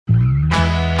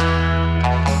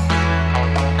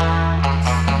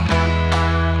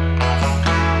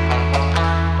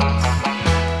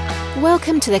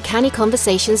Welcome to the Canny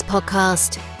Conversations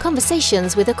podcast,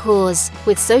 Conversations with a Cause,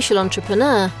 with social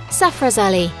entrepreneur Saf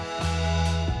Razali.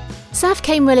 Saf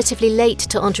came relatively late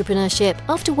to entrepreneurship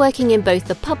after working in both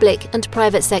the public and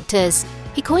private sectors.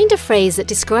 He coined a phrase that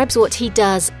describes what he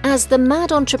does as the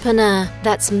mad entrepreneur,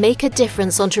 that's make a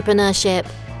difference entrepreneurship.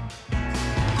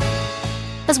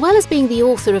 As well as being the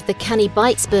author of the Canny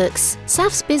Bites books,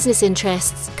 Saf's business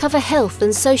interests cover health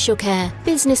and social care,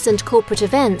 business and corporate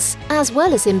events, as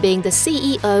well as him being the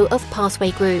CEO of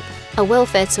Pathway Group, a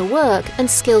welfare to work and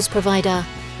skills provider.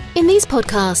 In these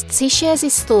podcasts, he shares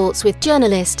his thoughts with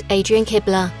journalist Adrian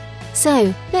Kibler.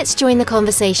 So, let's join the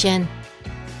conversation.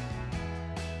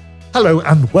 Hello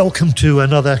and welcome to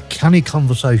another Canny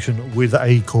Conversation with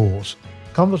a Cause.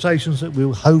 Conversations that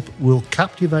we'll hope will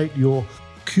captivate your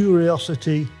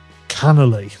curiosity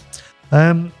cannily.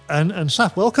 And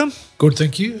Saf, welcome. Good,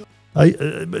 thank you.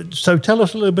 So tell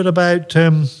us a little bit about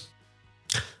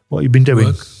what you've been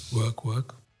doing.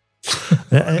 Work.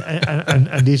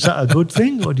 and is that a good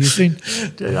thing, or do you think?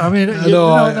 I mean,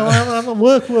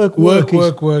 work.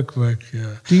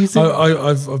 Yeah. Do you think?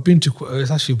 I've been to.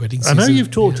 It's actually wedding season. I know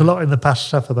you've talked a lot in the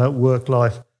past, Saf, about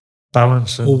work-life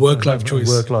balance or work-life choice.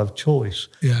 Work-life choice.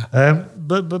 Yeah.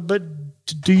 But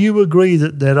do you agree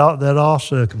that there are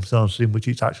circumstances in which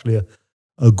it's actually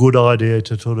a good idea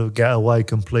to sort of get away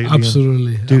completely?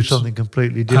 Absolutely. And do something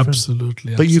completely different?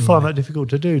 Absolutely. But you find that difficult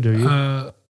to do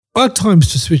you? At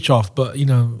times to switch off, but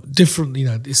different.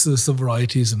 It's the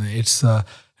variety, isn't it? It's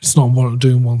not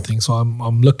doing one thing. So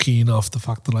I'm lucky enough the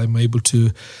fact that I'm able to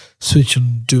switch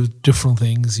and do different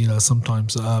things.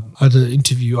 Sometimes I had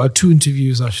two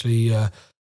interviews actually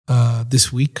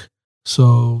this week.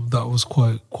 So that was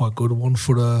quite good. One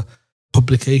for a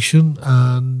publication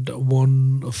and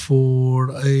one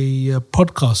for a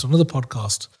podcast, another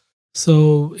podcast.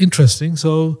 So interesting.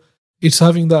 So it's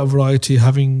having that variety,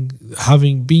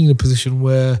 being in a position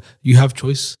where you have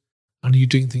choice and you're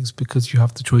doing things because you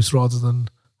have the choice rather than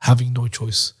having no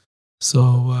choice.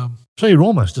 So you're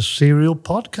almost a serial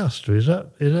podcaster. Is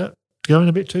that going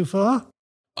a bit too far?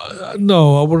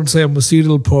 No, I wouldn't say I'm a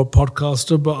serial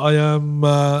podcaster, but I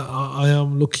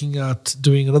am looking at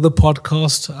doing another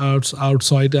podcast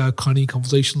outside our Canny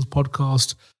Conversations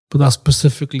podcast, but that's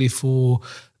specifically for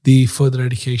the further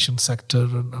education sector,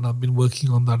 and I've been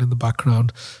working on that in the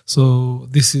background. So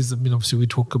this is, obviously we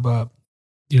talk about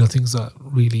things that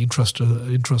really interest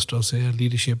us here,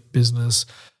 leadership, business,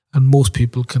 and most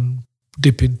people can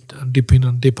dip in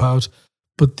and dip out.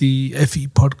 But the FE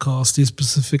podcast is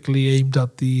specifically aimed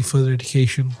at the further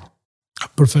education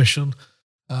profession,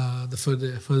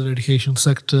 the further education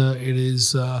sector. It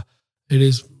is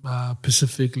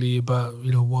specifically about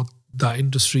what that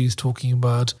industry is talking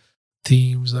about,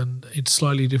 themes, and it's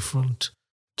slightly different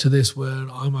to this, where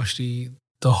I'm actually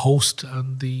the host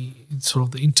and the sort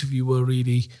of the interviewer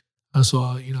really, and so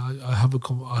I have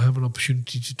an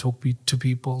opportunity to talk to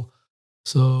people.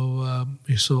 So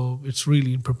it's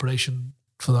really in preparation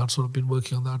for that, sort of been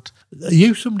working on that. Are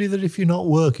you somebody that if you're not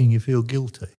working, you feel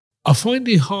guilty? I find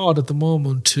it hard at the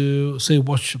moment to say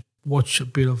watch a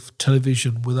bit of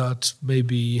television without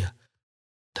maybe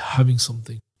having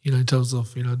something, in terms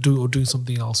of doing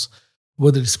something else,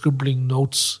 whether it's scribbling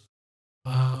notes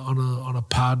on a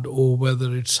pad or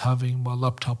whether it's having my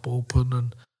laptop open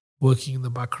and working in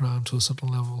the background to a certain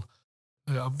level.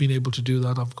 I've been able to do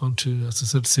that. I've gone to, as I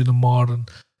said, cinema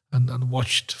and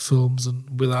watched films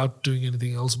and without doing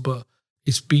anything else, but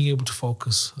it's being able to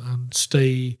focus and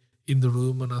stay in the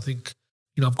room. And I think,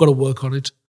 I've got to work on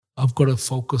it. I've got to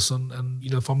focus on, and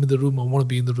if I'm in the room, I want to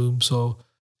be in the room. So,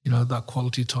 that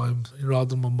quality time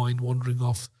rather than my mind wandering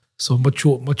off. So my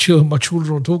children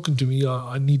are talking to me.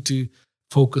 I need to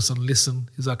focus and listen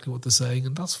exactly what they're saying.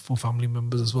 And that's for family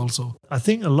members as well. So I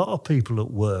think a lot of people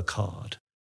that work hard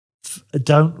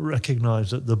don't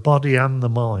recognise that the body and the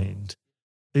mind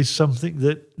is something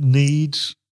that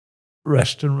needs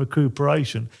rest and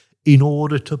recuperation in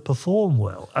order to perform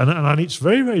well. And it's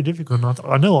very, very difficult. And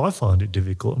I know I find it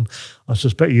difficult, and I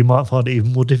suspect you might find it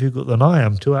even more difficult than I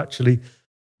am to actually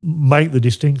make the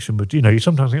distinction. But, you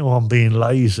sometimes think, I'm being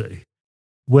lazy,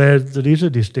 where there is a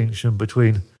distinction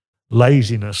between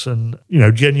laziness and,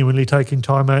 genuinely taking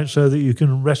time out so that you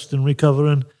can rest and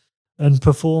recover and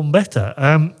perform better.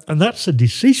 And that's a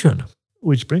decision,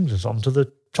 which brings us on to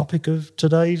the topic of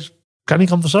today's Canny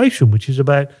Conversation, which is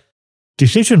about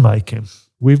decision making.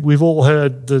 We've all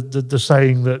heard the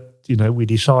saying that we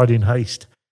decide in haste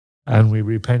and we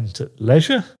repent at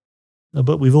leisure,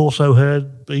 but we've also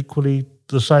heard equally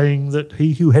the saying that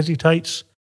he who hesitates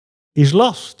is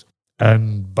lost.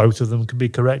 And both of them can be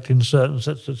correct in certain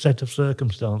set of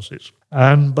circumstances.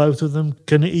 And both of them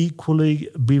can equally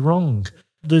be wrong.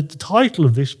 The title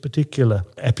of this particular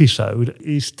episode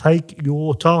is Take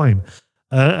Your Time.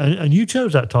 And you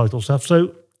chose that title, Saf.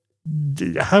 So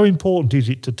how important is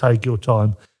it to take your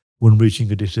time when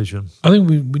reaching a decision? I think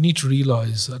we need to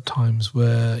realise at times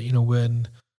where, when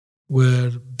we're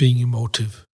being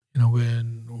emotive,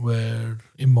 when we're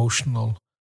emotional,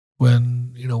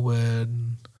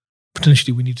 when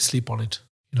potentially we need to sleep on it.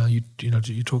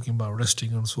 You're talking about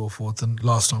resting and so forth. And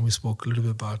last time we spoke a little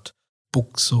bit about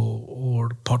books or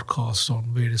podcasts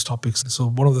on various topics. So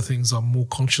one of the things I'm more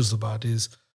conscious about is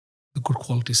the good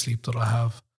quality sleep that I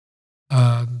have,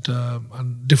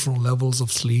 and different levels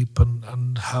of sleep,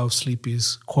 and how sleep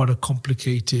is quite a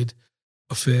complicated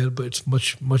affair, but it's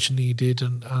much needed,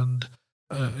 and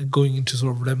going into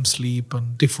sort of REM sleep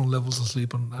and different levels of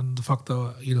sleep, and the fact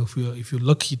that if you're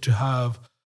lucky to have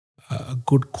a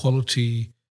good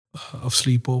quality of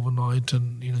sleep overnight,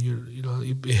 and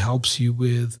it helps you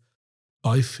with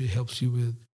life, it helps you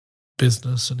with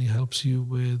business, and it helps you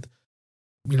with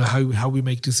how we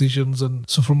make decisions. And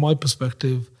so from my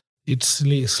perspective,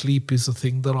 sleep is a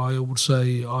thing that I would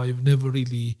say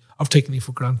I've taken it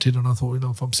for granted, and I thought,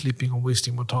 if I'm sleeping, I'm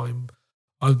wasting my time.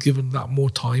 I've given that more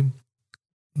time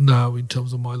now in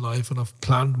terms of my life, and I've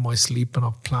planned my sleep, and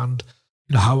I've planned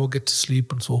how I get to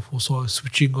sleep and so forth. So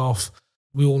switching off,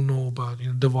 we all know about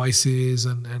devices,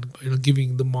 and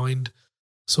giving the mind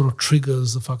sort of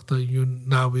triggers the fact that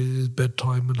now is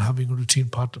bedtime and having a routine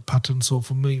pattern. So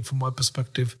for me, from my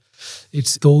perspective,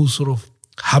 it's those sort of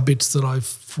habits that I've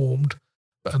formed.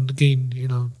 And again,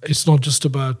 it's not just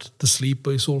about the sleep,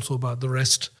 but it's also about the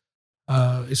rest.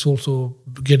 It's also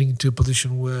getting into a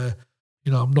position where,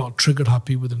 I'm not triggered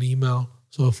happy with an email.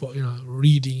 So if,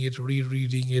 reading it,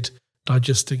 rereading it,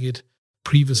 digesting it.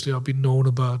 Previously, I've been known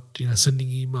about, sending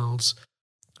emails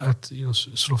at,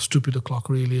 sort of stupid o'clock,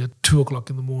 really, at 2 o'clock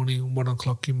in the morning, 1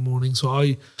 o'clock in the morning. So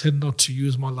I tend not to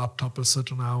use my laptop at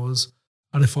certain hours.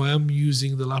 And if I am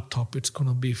using the laptop, it's going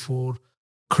to be for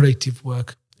creative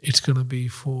work. It's going to be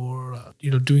for,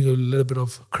 doing a little bit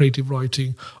of creative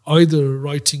writing, either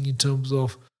writing in terms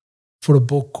of for a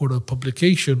book or a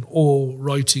publication, or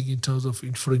writing in terms of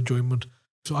for enjoyment.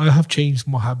 So I have changed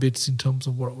my habits in terms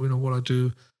of what I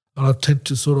do. And I tend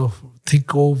to sort of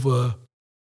think over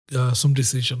some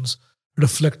decisions,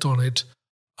 reflect on it.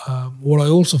 What I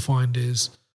also find is,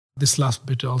 this last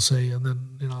bit I'll say, and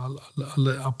then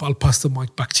I'll pass the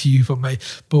mic back to you if I may.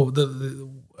 But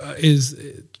is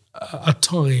at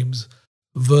times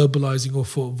verbalizing or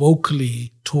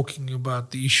vocally talking about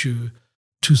the issue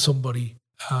to somebody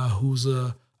who's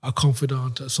a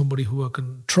confidant, somebody who I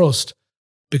can trust,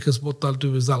 because what they'll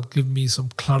do is they'll give me some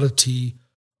clarity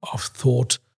of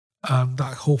thought. And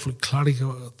that hopefully clarity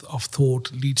of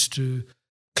thought leads to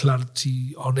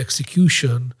clarity on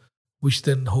execution, which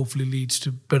then hopefully leads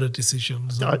to better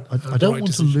decisions. I don't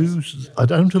want to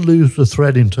lose the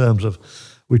thread in terms of,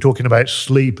 we're talking about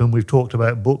sleep and we've talked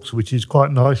about books, which is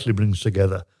quite nicely brings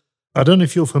together. I don't know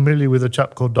if you're familiar with a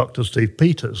chap called Dr. Steve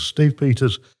Peters. Steve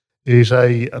Peters is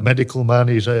a medical man.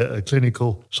 He's a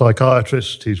clinical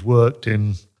psychiatrist. He's worked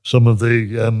in some of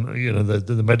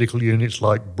the medical units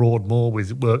like Broadmoor,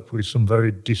 worked with some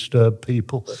very disturbed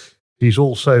people. He's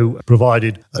also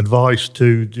provided advice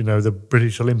to the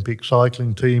British Olympic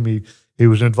cycling team. He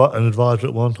was an advisor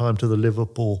at one time to the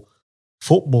Liverpool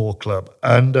Football Club,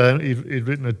 and he's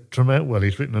written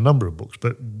a number of books,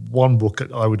 but one book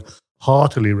that I would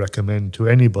heartily recommend to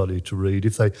anybody to read,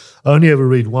 if they only ever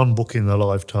read one book in their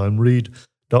lifetime, read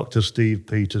Dr. Steve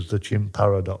Peters' The Chimp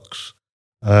Paradox.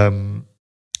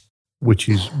 Which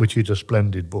is a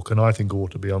splendid book, and I think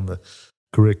ought to be on the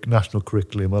national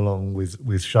curriculum along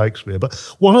with Shakespeare. But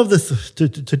one of to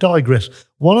digress,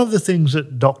 one of the things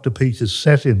that Dr. Peters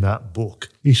says in that book,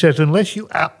 he says, unless you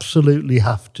absolutely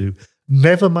have to,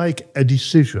 never make a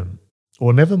decision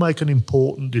or never make an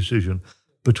important decision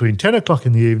between 10 o'clock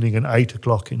in the evening and 8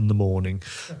 o'clock in the morning,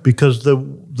 because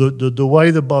the way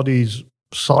the body's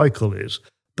cycle is,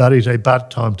 that is a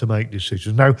bad time to make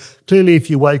decisions. Now, clearly,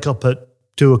 if you wake up at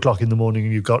 2 o'clock in the morning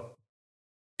and you've got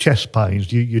chest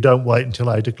pains, you don't wait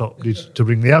until 8 o'clock to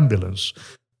ring the ambulance.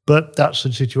 But that's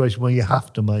a situation where you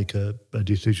have to make a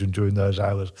decision during those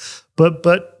hours. But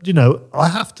I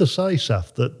have to say,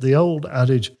 Saf, that the old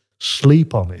adage,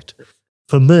 sleep on it,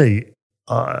 for me,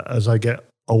 as I get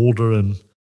older and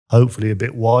hopefully a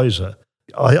bit wiser,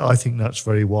 I think that's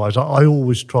very wise. I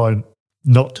always try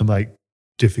not to make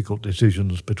difficult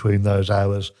decisions between those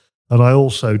hours. And I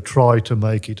also try to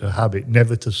make it a habit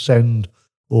never to send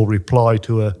or reply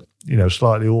to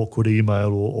slightly awkward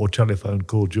email or telephone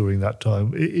call during that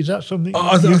time. Is that something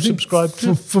I you think subscribe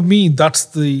to? For me, that's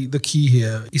the key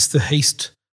here. It's the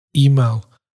haste email.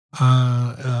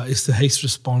 It's the haste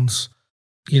response.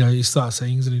 You start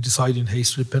saying things and you decide in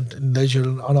haste, repent in leisure.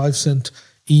 And I've sent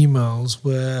emails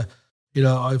where,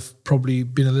 I've probably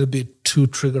been a little bit too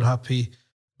trigger happy.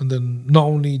 And then not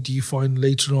only do you find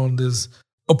later on there's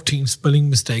upteen spelling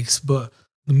mistakes, but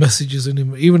the messages in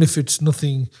him, even if it's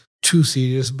nothing too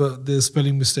serious, but there's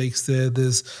spelling mistakes there.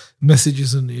 There's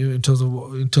messages in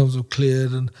terms of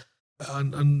cleared and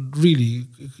really,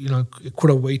 it could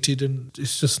have waited, and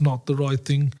it's just not the right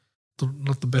thing,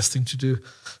 not the best thing to do.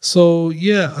 So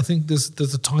yeah, I think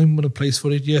there's a time and a place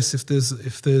for it. Yes, if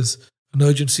there's an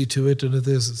urgency to it, and if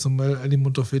there's some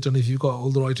element of it, and if you've got all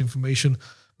the right information.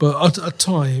 But at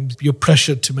times, you're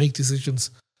pressured to make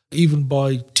decisions, even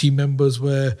by team members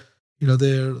where,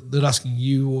 they're asking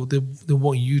you, or they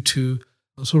want you to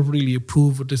sort of really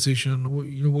approve a decision.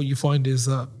 What you find is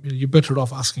that you're better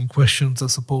off asking questions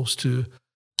as opposed to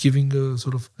giving a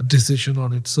sort of a decision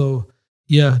on it. So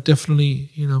yeah,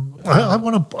 definitely. I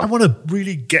want to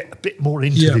really get a bit more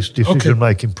into this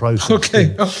decision-making process.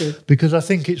 Okay. Because I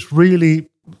think it's really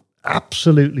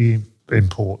absolutely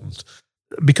important,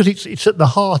 because it's at the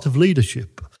heart of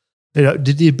leadership.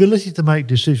 The ability to make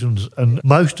decisions, and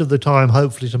most of the time,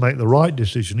 hopefully, to make the right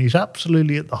decision, is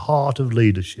absolutely at the heart of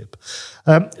leadership.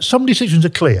 Some decisions are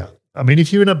clear. I mean,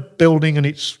 if you're in a building and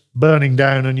it's burning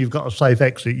down and you've got a safe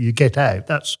exit, you get out.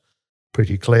 That's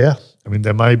pretty clear. I mean,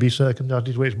 there may be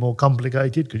circumstances where it's more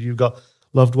complicated because you've got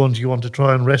loved ones you want to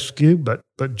try and rescue, but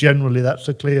generally that's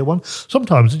a clear one.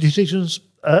 Sometimes the decisions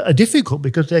are difficult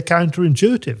because they're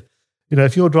counterintuitive.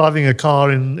 If you're driving a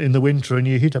car in the winter and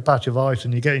you hit a patch of ice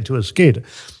and you get into a skid,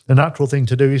 the natural thing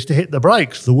to do is to hit the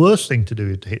brakes. The worst thing to do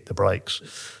is to hit the brakes.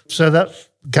 So that's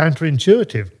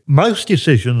counterintuitive. Most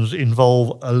decisions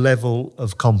involve a level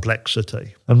of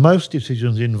complexity, and most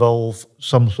decisions involve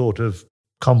some sort of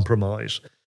compromise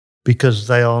because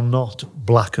they are not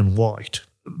black and white.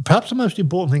 Perhaps the most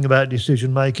important thing about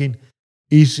decision making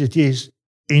is it is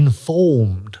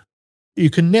informed. You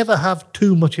can never have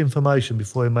too much information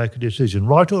before you make a decision,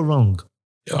 right or wrong.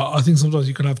 I think sometimes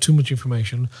you can have too much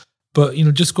information, but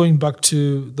just going back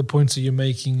to the points that you're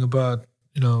making about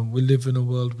we live in a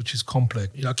world which is complex.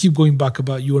 I keep going back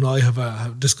about you and I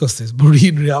have discussed this, but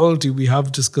in reality we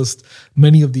have discussed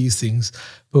many of these things.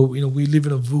 But we live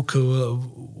in a VUCA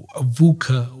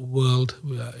world,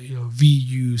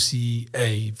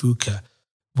 VUCA, VUCA.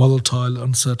 Volatile,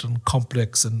 uncertain,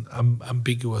 complex, and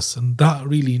ambiguous. And that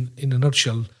really, in a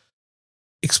nutshell,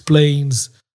 explains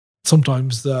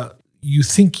sometimes that you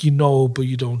think you know, but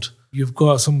you don't. You've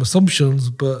got some assumptions,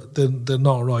 but then they're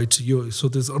not right. So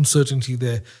there's uncertainty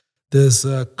there. There's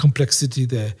complexity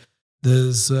there.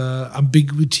 There's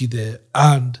ambiguity there.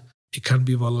 And it can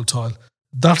be volatile.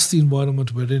 That's the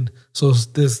environment we're in. So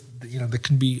there's, there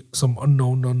can be some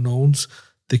unknowns.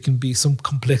 There can be some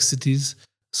complexities,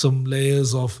 some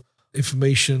layers of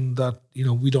information that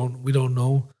we don't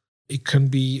know. It can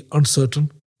be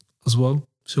uncertain as well.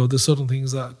 So there's certain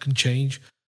things that can change,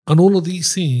 and all of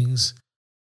these things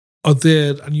are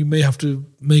there, and you may have to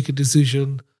make a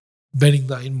decision bearing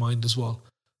that in mind as well.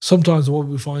 Sometimes what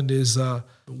we find is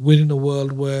we're in a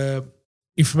world where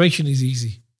information is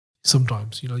easy.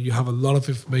 Sometimes you have a lot of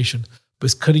information, but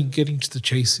it's getting to the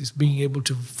chase. It's being able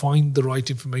to find the right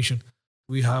information.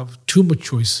 We have too much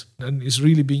choice, and it's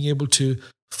really being able to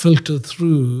filter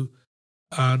through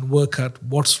and work out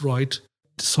what's right,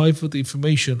 decipher the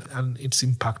information and its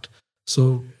impact.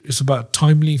 So it's about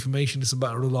timely information, it's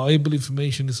about reliable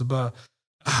information, it's about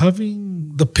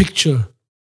having the picture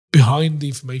behind the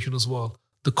information as well,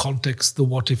 the context, the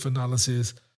what-if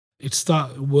analysis. It's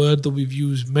that word that we've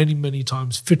used many, many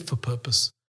times, fit for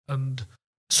purpose. And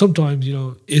sometimes,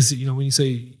 is it, when you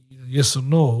say yes or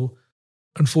no,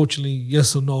 unfortunately,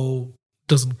 yes or no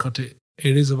doesn't cut it.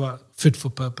 It is about fit for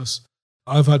purpose.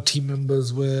 I've had team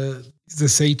members where they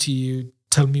say to you,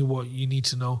 tell me what you need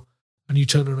to know. And you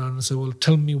turn around and say, well,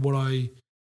 tell me what I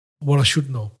should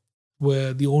know.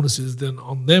 Where the onus is then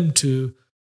on them to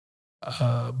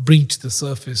bring to the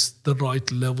surface the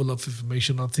right level of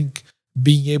information. I think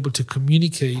being able to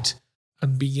communicate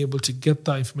and being able to get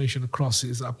that information across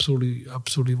is absolutely,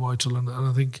 absolutely vital. And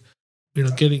I think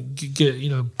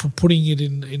putting it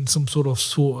in some sort of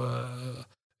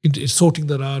sorting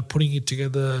that out, putting it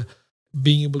together,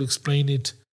 being able to explain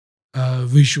it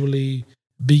visually,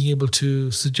 being able to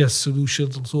suggest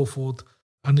solutions and so forth,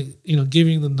 and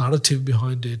giving the narrative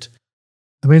behind it.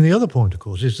 I mean, the other point, of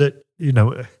course, is that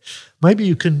maybe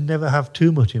you can never have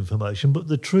too much information, but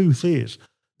the truth is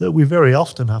that we very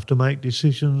often have to make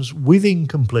decisions with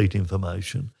incomplete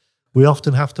information. We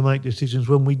often have to make decisions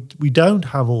when we don't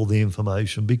have all the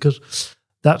information, because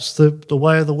that's the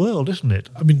way of the world, isn't it?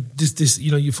 I mean, this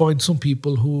you find some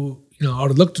people who are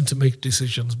reluctant to make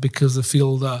decisions because they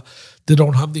feel that they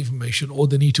don't have the information or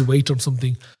they need to wait on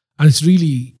something, and it's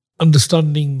really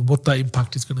understanding what that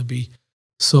impact is going to be.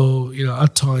 So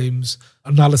at times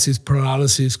analysis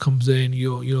paralysis comes in.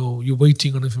 You're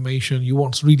waiting on information. You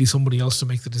want really somebody else to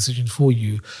make the decision for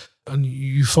you, and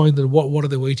you find that what are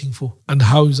they waiting for, and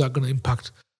how is that going to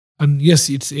impact? And yes,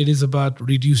 it is about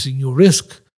reducing your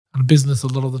risk. And business a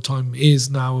lot of the time is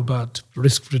now about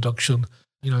risk reduction.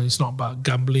 It's not about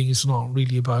gambling. It's not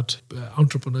really about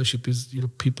entrepreneurship. Is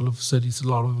people have said it's a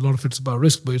lot of it's about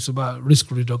risk, but it's about risk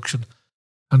reduction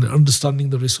and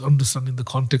understanding the risk, understanding the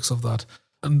context of that,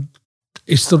 and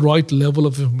it's the right level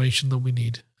of information that we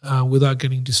need without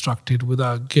getting distracted,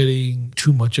 without getting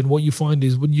too much. And what you find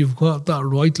is when you've got that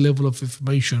right level of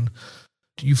information,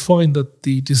 you find that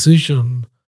the decision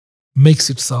makes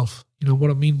itself.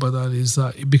 What I mean by that is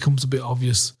that it becomes a bit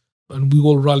obvious, and we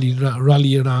all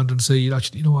rally around and say,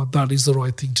 actually, what, that is the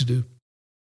right thing to do,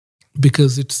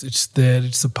 because it's there,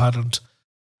 it's apparent.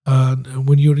 And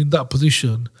when you're in that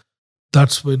position,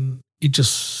 that's when it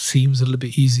just seems a little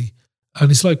bit easy.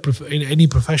 And it's like in any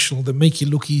professional, they make it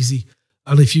look easy.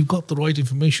 And if you've got the right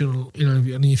information,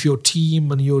 and if your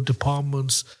team and your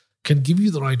departments can give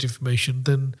you the right information,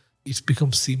 then it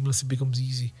becomes seamless, it becomes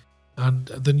easy. And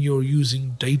then you're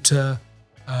using data,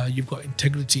 you've got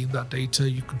integrity in that data,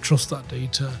 you can trust that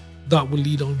data. That will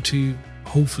lead on to,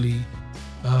 hopefully,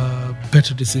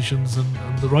 better decisions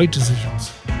and the right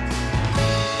decisions.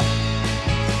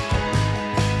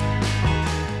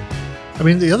 I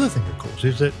mean, the other thing, of course,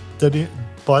 is that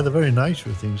by the very nature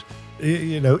of things,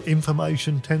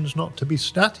 information tends not to be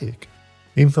static.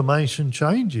 Information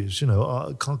changes,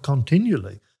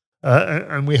 continually.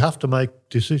 And we have to make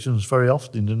decisions very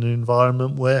often in an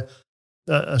environment where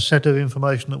a set of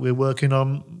information that we're working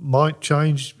on might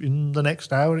change in the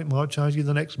next hour, it might change in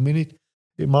the next minute,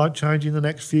 it might change in the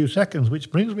next few seconds,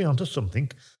 which brings me on to something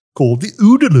called the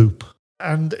OODA loop.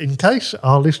 And in case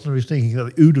our listener is thinking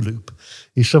that the OODA loop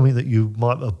is something that you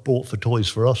might have bought for Toys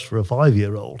for Us for a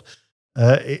 5-year-old,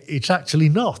 it's actually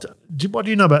not. What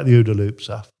do you know about the OODA loop,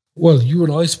 Saf? Well, you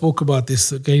and I spoke about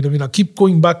this again. I mean, I keep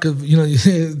going back.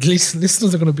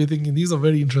 Listeners are going to be thinking these are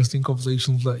very interesting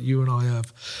conversations that you and I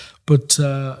have. But,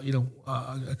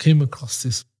 I came across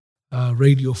this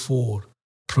Radio 4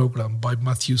 program by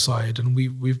Matthew Syed, and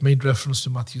we've made reference to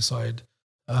Matthew Syed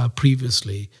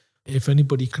previously. If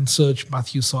anybody can search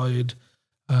Matthew Syed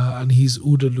and his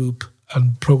OODA loop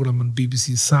and program on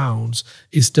BBC Sounds,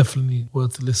 it's definitely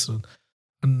worth a listen.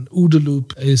 And OODA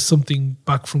loop is something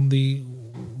back from the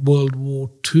World War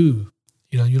II,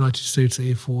 United States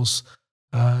Air Force,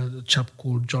 a chap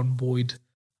called John Boyd,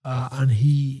 and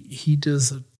he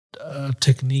does a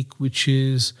technique which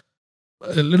is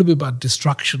a little bit about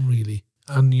distraction, really.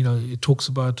 And, it talks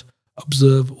about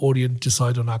observe, orient,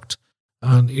 decide, and act.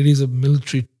 And it is a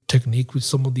military technique, which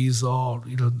some of these are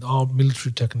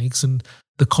military techniques. And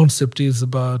the concept is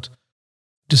about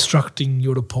distracting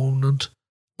your opponent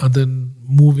and then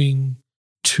moving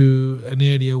to an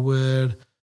area where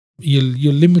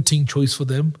you're limiting choice for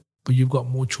them, but you've got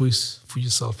more choice for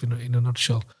yourself in a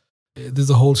nutshell. There's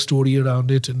a whole story around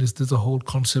it, and there's a whole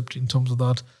concept in terms of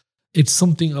that. It's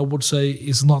something I would say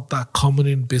is not that common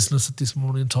in business at this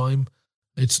moment in time.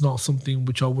 It's not something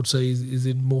which I would say is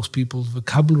in most people's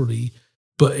vocabulary,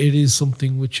 but it is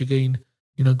something which, again,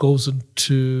 goes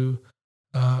into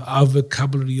our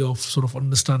vocabulary of sort of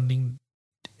understanding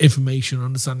information,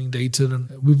 understanding data. And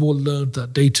we've all learned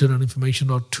that data and information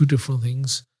are two different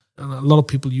things. And a lot of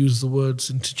people use the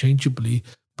words interchangeably,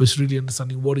 but it's really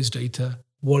understanding what is data,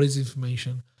 what is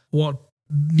information, what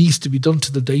needs to be done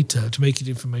to the data to make it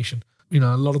information. A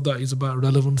lot of that is about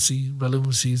relevancy.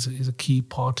 Relevancy is a key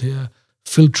part here.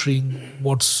 Filtering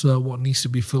what needs to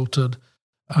be filtered,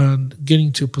 and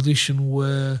getting to a position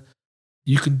where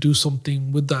you can do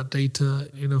something with that data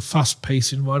in a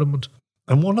fast-paced environment.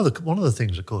 And one of the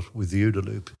things, of course, with the OODA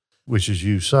loop, which, as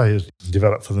you say, is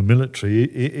developed for the military,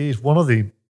 it is one of the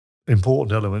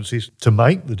important elements is to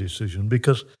make the decision,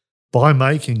 because by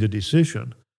making a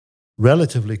decision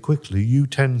relatively quickly, you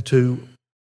tend to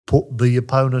put the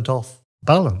opponent off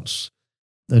balance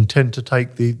and tend to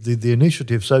take the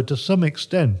initiative. So to some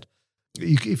extent,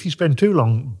 if you spend too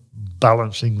long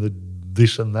balancing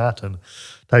this and that and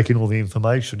taking all the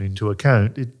information into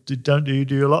account, it don't do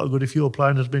you a lot of good if your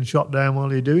plane has been shot down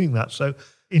while you're doing that. So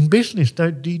in business,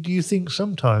 do you think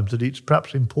sometimes that it's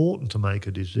perhaps important to make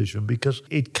a decision, because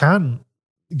it can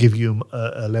give you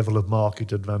a level of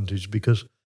market advantage, because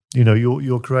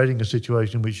you're creating a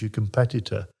situation in which your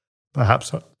competitor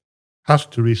perhaps has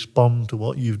to respond to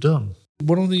what you've done.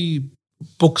 One of the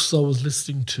books I was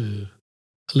listening to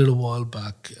a little while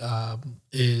back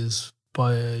is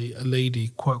by a lady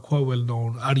quite well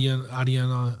known,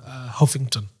 Arianna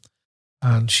Huffington,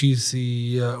 and she's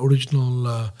the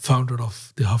original founder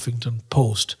of the Huffington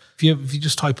Post. If you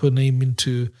just type her name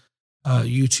into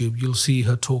YouTube, you'll see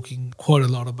her talking quite a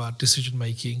lot about decision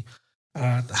making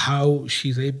and how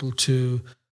she's able to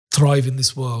thrive in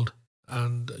this world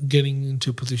and getting into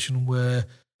a position where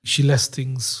she lets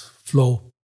things flow,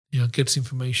 gets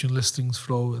information, lets things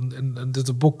flow. And there's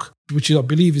a book which I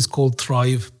believe is called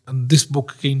Thrive. And this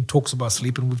book again talks about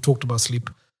sleep, and we've talked about sleep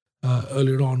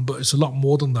earlier on, but it's a lot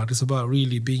more than that. It's about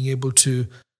really being able to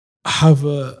have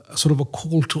a sort of a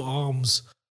call to arms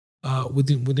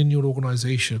within your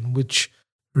organization, which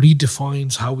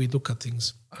redefines how we look at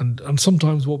things. And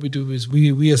sometimes what we do is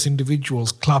we as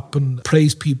individuals clap and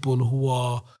praise people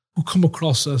who come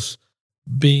across as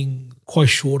being quite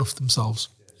sure of themselves.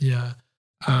 Yeah.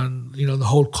 And, the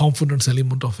whole confidence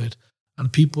element of it.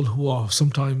 And people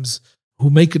who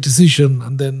make a decision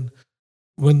and then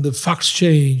when the facts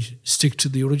change, stick to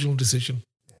the original decision.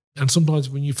 And sometimes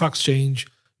when your facts change,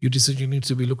 your decision needs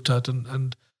to be looked at.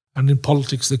 And in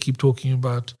politics, they keep talking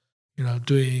about,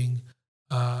 doing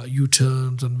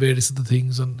U-turns and various other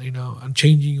things, and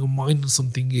changing your mind on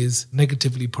something is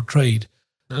negatively portrayed.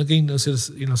 And again,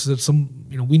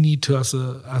 we need to, as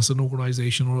an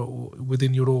organization or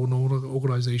within your own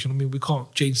organization. I mean, we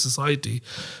can't change society,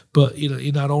 but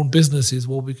in our own businesses,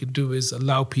 what we can do is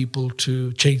allow people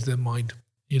to change their mind.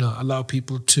 Allow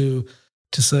people to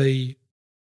say,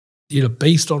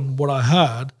 based on what I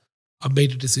had, I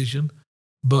made a decision.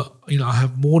 But, I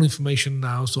have more information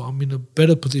now, so I'm in a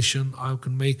better position. I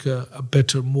can make a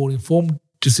better, more informed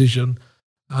decision.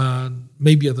 And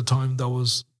maybe at the time that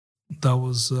was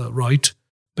right,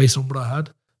 based on what I had.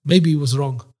 Maybe it was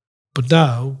wrong. But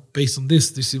now, based on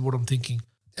this is what I'm thinking.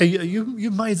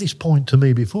 You made this point to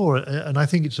me before, and I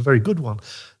think it's a very good one,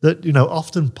 that,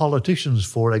 often politicians,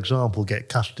 for example, get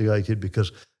castigated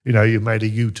because, you've made a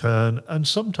U-turn, and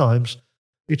sometimes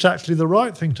it's actually the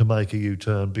right thing to make a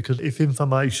U-turn, because if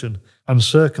information and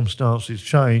circumstances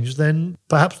change, then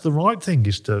perhaps the right thing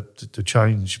is to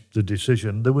change the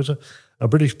decision. There was a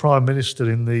British Prime Minister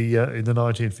in the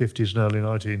 1950s and early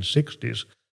 1960s,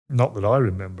 not that I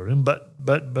remember him, but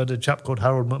a chap called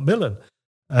Harold Macmillan.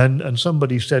 And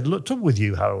somebody said, "Look, what's up with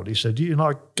you, Harold?" He said, "You're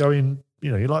like going,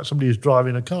 you're like somebody who's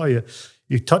driving a car.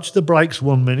 You touch the brakes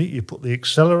one minute, you put the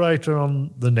accelerator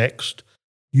on the next,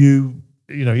 you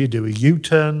do a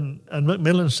U-turn." And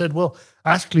Macmillan said, "Well,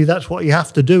 actually, that's what you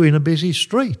have to do in a busy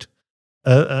street.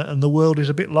 And the world is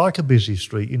a bit like a busy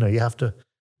street. You have to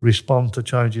respond to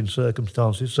changing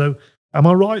circumstances." So am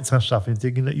I right, Saf, in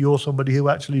thinking that you're somebody who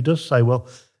actually does say, well,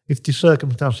 if the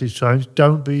circumstances change,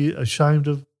 don't be ashamed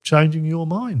of changing your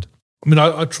mind? I mean,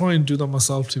 I try and do that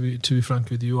myself, to be frank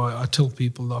with you. I tell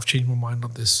people that I've changed my mind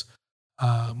on this.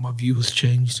 My view has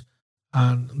changed.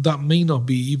 And that may not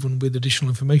be even with additional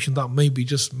information. That may be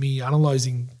just me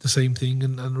analysing the same thing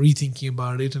and rethinking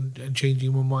about it and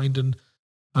changing my mind. And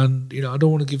I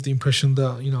don't want to give the impression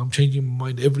that, I'm changing my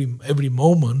mind every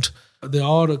moment. There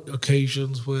are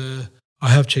occasions where I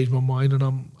have changed my mind, and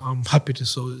I'm happy to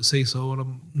say so. And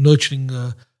I'm nurturing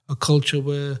a culture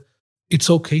where it's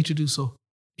okay to do so.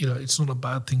 It's not a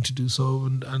bad thing to do so.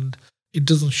 And it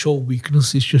doesn't show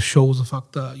weakness. It just shows the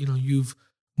fact that, you've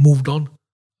moved on.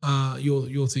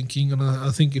 Your thinking, and I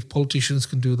think if politicians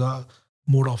can do that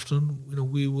more often,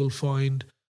 we will find,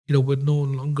 we're no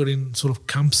longer in sort of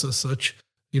camps as such.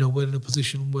 We're in a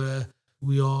position where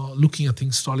we are looking at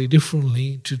things slightly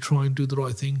differently to try and do the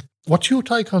right thing. What's your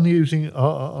take on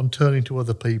on turning to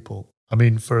other people? I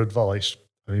mean, for advice.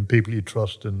 I mean, people you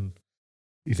trust and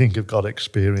you think have got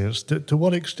experience. To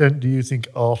what extent do you think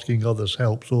asking others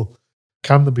helps, or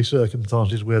can there be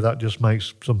circumstances where that just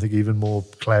makes something even more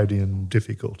cloudy and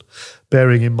difficult,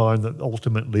 bearing in mind that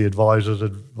ultimately advisors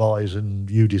advise and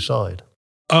you decide?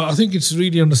 I think it's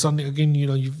really understanding. Again,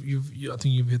 I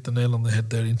think you've hit the nail on the head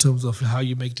there in terms of how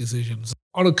you make decisions.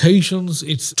 On occasions,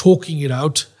 it's talking it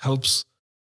out helps.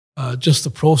 Just the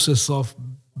process of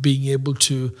being able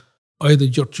to either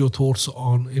jot your thoughts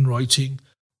in writing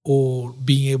or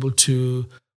being able to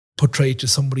portray to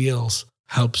somebody else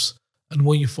helps. And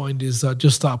what you find is that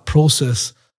just that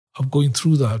process of going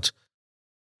through that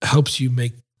helps you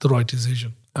make the right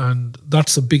decision. And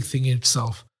that's a big thing in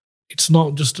itself. It's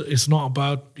not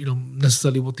about,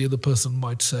 necessarily what the other person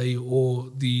might say or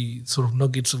the sort of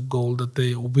nuggets of gold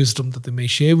or wisdom that they may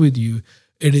share with you.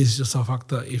 It is just a fact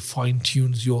that it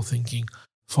fine-tunes your thinking,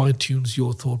 fine-tunes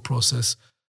your thought process,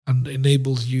 and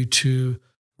enables you to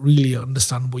really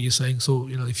understand what you're saying. So,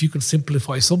 if you can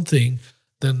simplify something,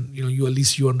 then, you at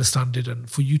least you understand it. And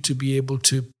for you to be able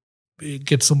to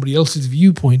get somebody else's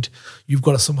viewpoint, you've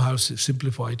got to somehow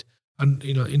simplify it. And,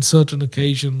 in certain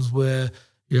occasions where,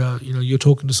 you're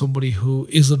talking to somebody who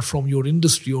isn't from your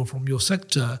industry or from your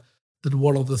sector, then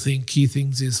one of the key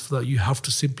things is that you have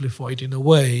to simplify it in a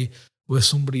way where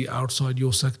somebody outside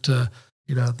your sector,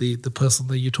 the person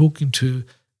that you're talking to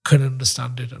can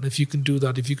understand it. And if you can do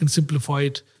that, if you can simplify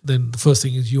it, then the first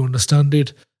thing is you understand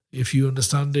it. If you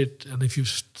understand it and if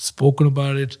you've spoken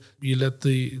about it, you let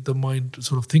the mind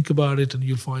sort of think about it, and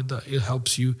you'll find that it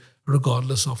helps you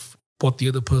regardless of what the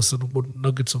other person, what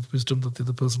nuggets of wisdom that the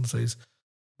other person says.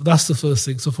 That's the first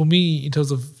thing. So for me, in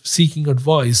terms of seeking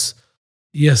advice,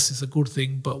 yes, it's a good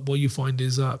thing, but what you find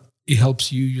is that it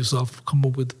helps you yourself come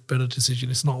up with a better decision.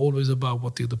 It's not always about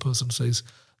what the other person says.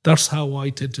 That's how I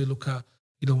tend to look at,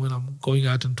 when I'm going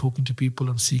out and talking to people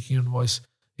and seeking advice.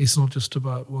 It's not just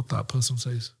about what that person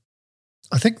says.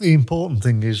 I think the important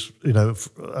thing is,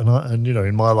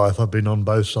 in my life, I've been on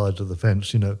both sides of the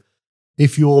fence.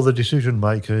 If you're the decision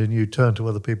maker and you turn to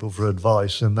other people for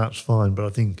advice, then that's fine. But I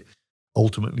think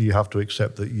ultimately you have to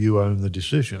accept that you own the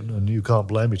decision and you can't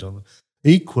blame it on them.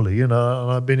 Equally, and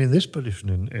I've been in this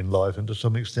position in life, and to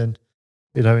some extent,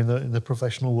 in the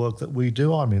professional work that we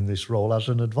do, I'm in this role as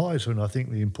an advisor. And I think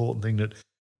the important thing that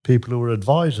people who are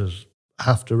advisors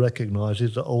have to recognise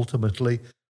is that ultimately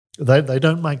they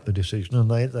don't make the decision,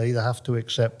 and they either have to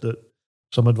accept that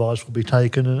some advice will be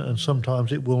taken and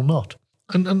sometimes it will not.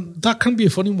 And that can be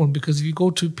a funny one, because if you go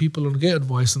to people and get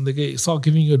advice and they start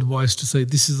giving you advice to say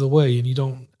this is the way, and you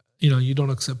don't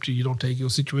accept it, you don't take, your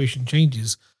situation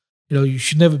changes. You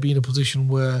should never be in a position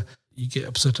where you get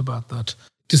upset about that.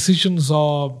 Decisions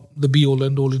are the be-all,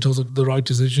 end-all in terms of the right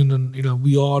decision, and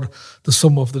we are the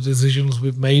sum of the decisions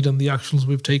we've made and the actions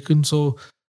we've taken. So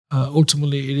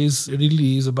ultimately, it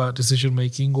really is about decision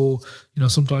making, or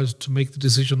sometimes to make the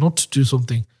decision not to do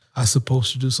something as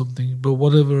opposed to do something. But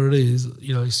whatever it is,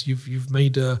 you've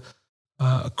made a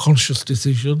conscious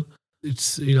decision.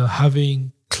 It's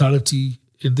having clarity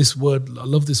in this word. I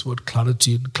love this word,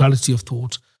 clarity, and clarity of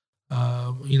thought.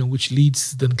 Which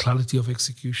leads then clarity of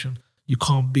execution. You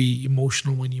can't be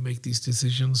emotional when you make these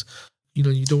decisions. You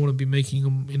don't want to be making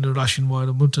them in a rash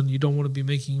environment, and you don't want to be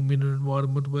making them in an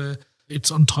environment where it's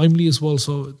untimely as well.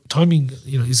 So timing,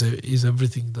 is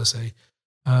everything, they say.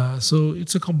 So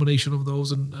it's a combination of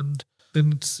those, and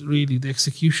then it's really the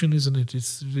execution, isn't it?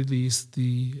 It's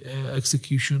the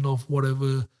execution of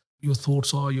whatever your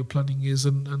thoughts are, your planning is,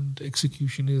 and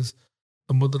execution is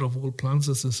the mother of all plans,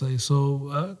 as they say. So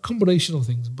a combination of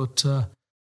things. But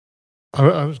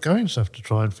I was going to have to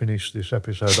try and finish this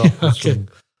episode off with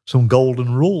some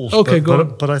golden rules. Okay,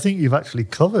 but I think you've actually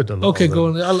covered a lot. Okay, of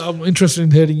them. go on. I'm interested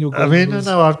in hearing your golden rules.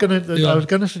 No, I was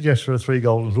going to suggest there are 3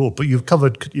 golden rules, but you've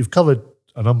covered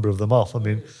a number of them off.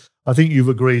 I think you've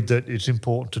agreed that it's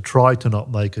important to try to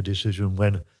not make a decision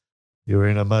when you're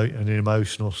in an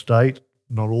emotional state.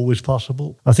 Not always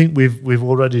possible. I think we've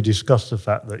already discussed the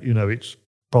fact that it's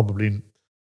probably,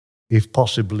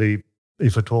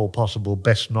 if at all possible,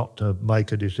 best not to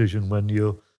make a decision when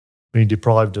you're being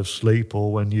deprived of sleep,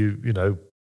 or when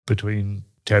between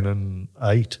 10 and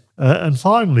 8. And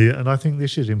finally, and I think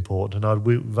this is important, and I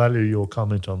value your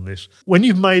comment on this, when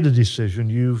you've made a decision,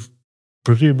 you've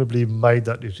presumably made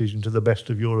that decision to the best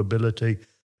of your ability,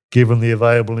 given the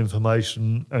available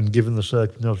information and given the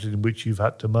circumstances in which you've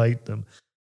had to make them.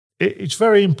 It's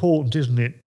very important, isn't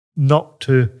it, not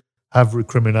to have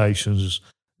recriminations.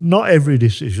 Not every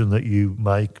decision that you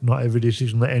make, not every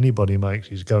decision that anybody makes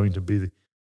is going to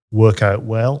work out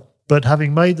well. But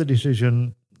having made the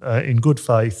decision in good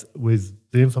faith with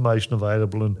the information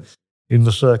available and in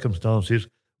the circumstances,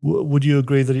 would you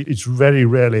agree that it's very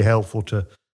rarely helpful to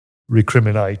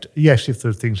recriminate? Yes, if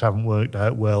the things haven't worked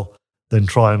out well, then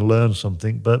try and learn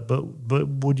something. But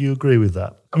would you agree with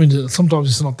that? Sometimes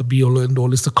it's not the be-all,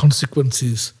 end-all. It's the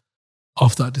consequences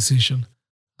of that decision.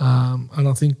 And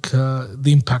I think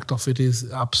the impact of it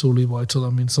is absolutely vital.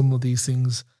 Some of these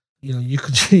things, you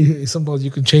can sometimes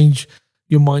you can change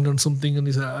your mind on something and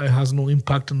it has no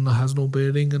impact and it has no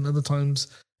bearing. And other times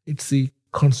it's the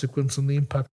consequence and the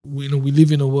impact. We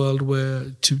live in a world where,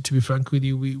 to be frank with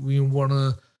you, we want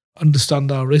to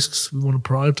understand our risks. We want to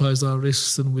prioritize our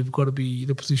risks, and we've got to be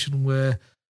in a position where,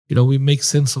 we make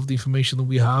sense of the information that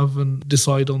we have and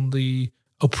decide on the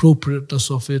appropriateness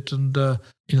of it and,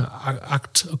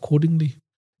 act accordingly.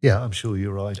 Yeah, I'm sure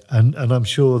you're right. And I'm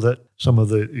sure that some of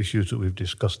the issues that we've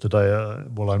discussed today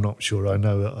I'm not sure, I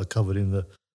know are covered in the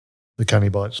the Canny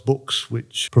Bites books,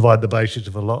 which provide the basis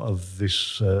of a lot of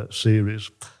this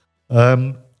series.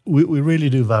 We really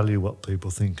do value what people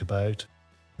think about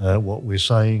what we're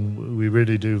saying. We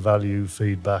really do value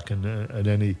feedback and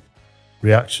any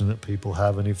reaction that people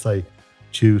have. And if they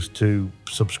choose to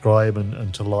subscribe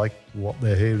and to like what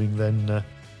they're hearing, then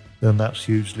that's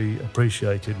hugely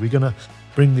appreciated. We're going to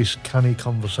bring this canny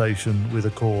conversation with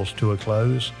a cause to a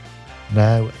close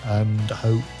now, and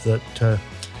hope that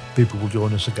people will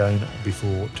join us again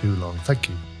before too long. Thank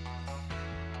you.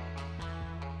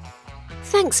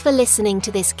 Thanks for listening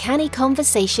to this Canny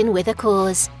Conversation with a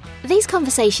Cause. These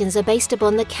conversations are based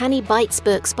upon the Canny Bites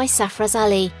books by Safraz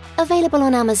Ali, available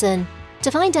on Amazon.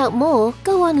 To find out more,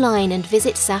 go online and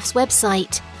visit Saf's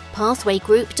website,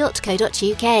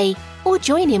 pathwaygroup.co.uk, or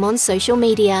join him on social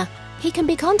media. He can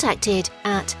be contacted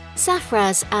at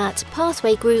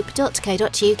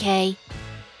safraz@pathwaygroup.co.uk.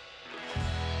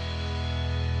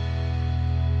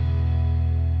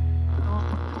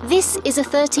 This is a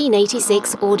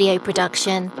 1386 audio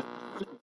production.